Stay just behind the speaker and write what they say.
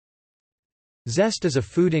Zest is a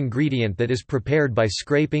food ingredient that is prepared by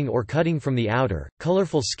scraping or cutting from the outer,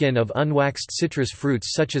 colorful skin of unwaxed citrus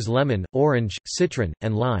fruits such as lemon, orange, citron,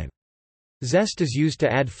 and lime. Zest is used to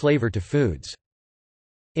add flavor to foods.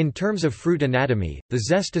 In terms of fruit anatomy, the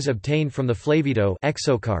zest is obtained from the flavido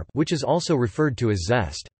exocarp, which is also referred to as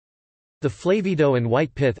zest. The flavido and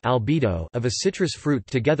white pith albedo of a citrus fruit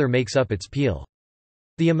together makes up its peel.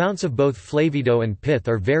 The amounts of both flavido and pith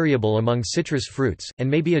are variable among citrus fruits, and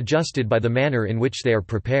may be adjusted by the manner in which they are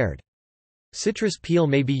prepared. Citrus peel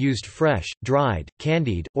may be used fresh, dried,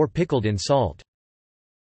 candied, or pickled in salt.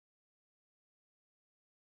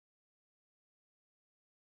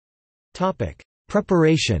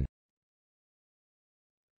 Preparation.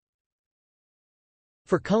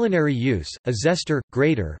 For culinary use, a zester,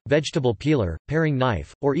 grater, vegetable peeler, paring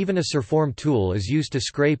knife, or even a surform tool is used to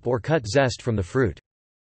scrape or cut zest from the fruit.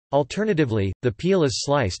 Alternatively, the peel is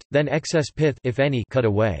sliced, then excess pith, if any, cut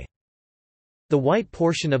away. The white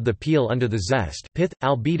portion of the peel under the zest, pith,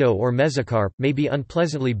 albedo or mesocarp, may be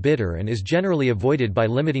unpleasantly bitter and is generally avoided by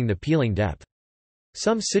limiting the peeling depth.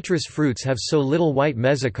 Some citrus fruits have so little white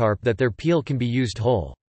mesocarp that their peel can be used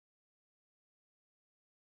whole.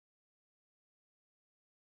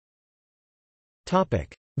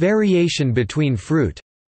 Variation between fruit.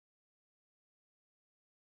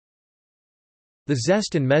 The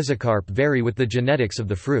zest and mesocarp vary with the genetics of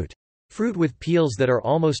the fruit. Fruit with peels that are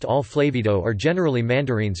almost all flavido are generally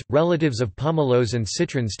mandarins, relatives of pomelos and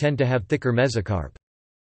citrons tend to have thicker mesocarp.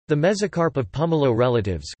 The mesocarp of pomelo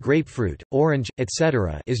relatives, grapefruit, orange,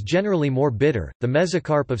 etc., is generally more bitter. The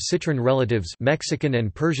mesocarp of citron relatives, Mexican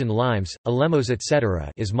and Persian limes, alemos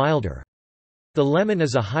etc., is milder. The lemon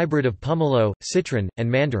is a hybrid of pomelo, citron,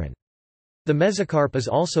 and mandarin. The mesocarp is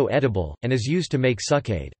also edible, and is used to make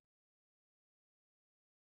succade.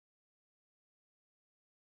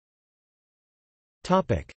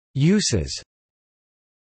 Uses.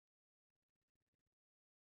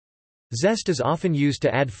 Zest is often used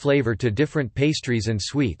to add flavor to different pastries and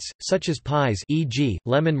sweets, such as pies, e.g.,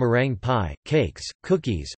 lemon meringue pie, cakes,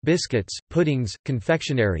 cookies, biscuits, puddings,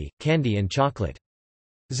 confectionery, candy and chocolate.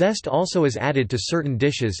 Zest also is added to certain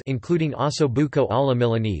dishes including ossobuco alla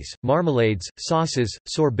Milanese, marmalades, sauces,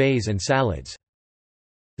 sorbets and salads.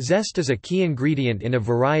 Zest is a key ingredient in a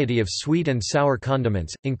variety of sweet and sour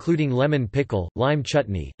condiments, including lemon pickle, lime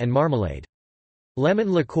chutney, and marmalade.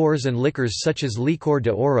 Lemon liqueurs and liquors such as licor de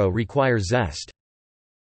oro require zest.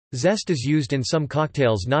 Zest is used in some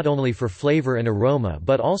cocktails not only for flavor and aroma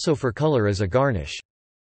but also for color as a garnish.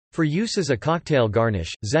 For use as a cocktail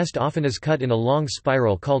garnish, zest often is cut in a long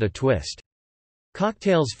spiral called a twist.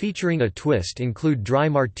 Cocktails featuring a twist include dry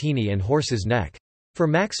martini and horse's neck. For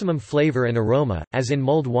maximum flavor and aroma, as in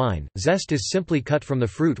mulled wine, zest is simply cut from the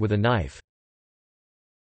fruit with a knife.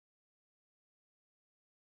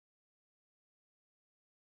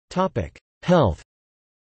 Health.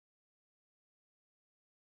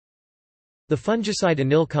 The fungicide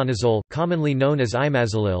anilconazole, commonly known as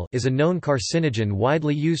imazalil, is a known carcinogen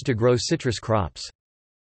widely used to grow citrus crops.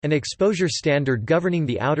 An exposure standard governing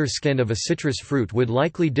the outer skin of a citrus fruit would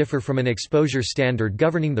likely differ from an exposure standard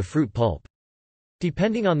governing the fruit pulp.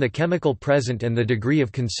 Depending on the chemical present and the degree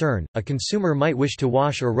of concern, a consumer might wish to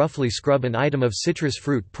wash or roughly scrub an item of citrus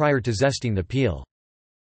fruit prior to zesting the peel.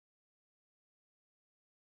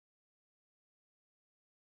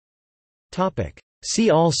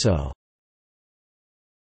 See also: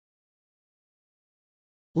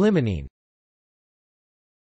 limonene.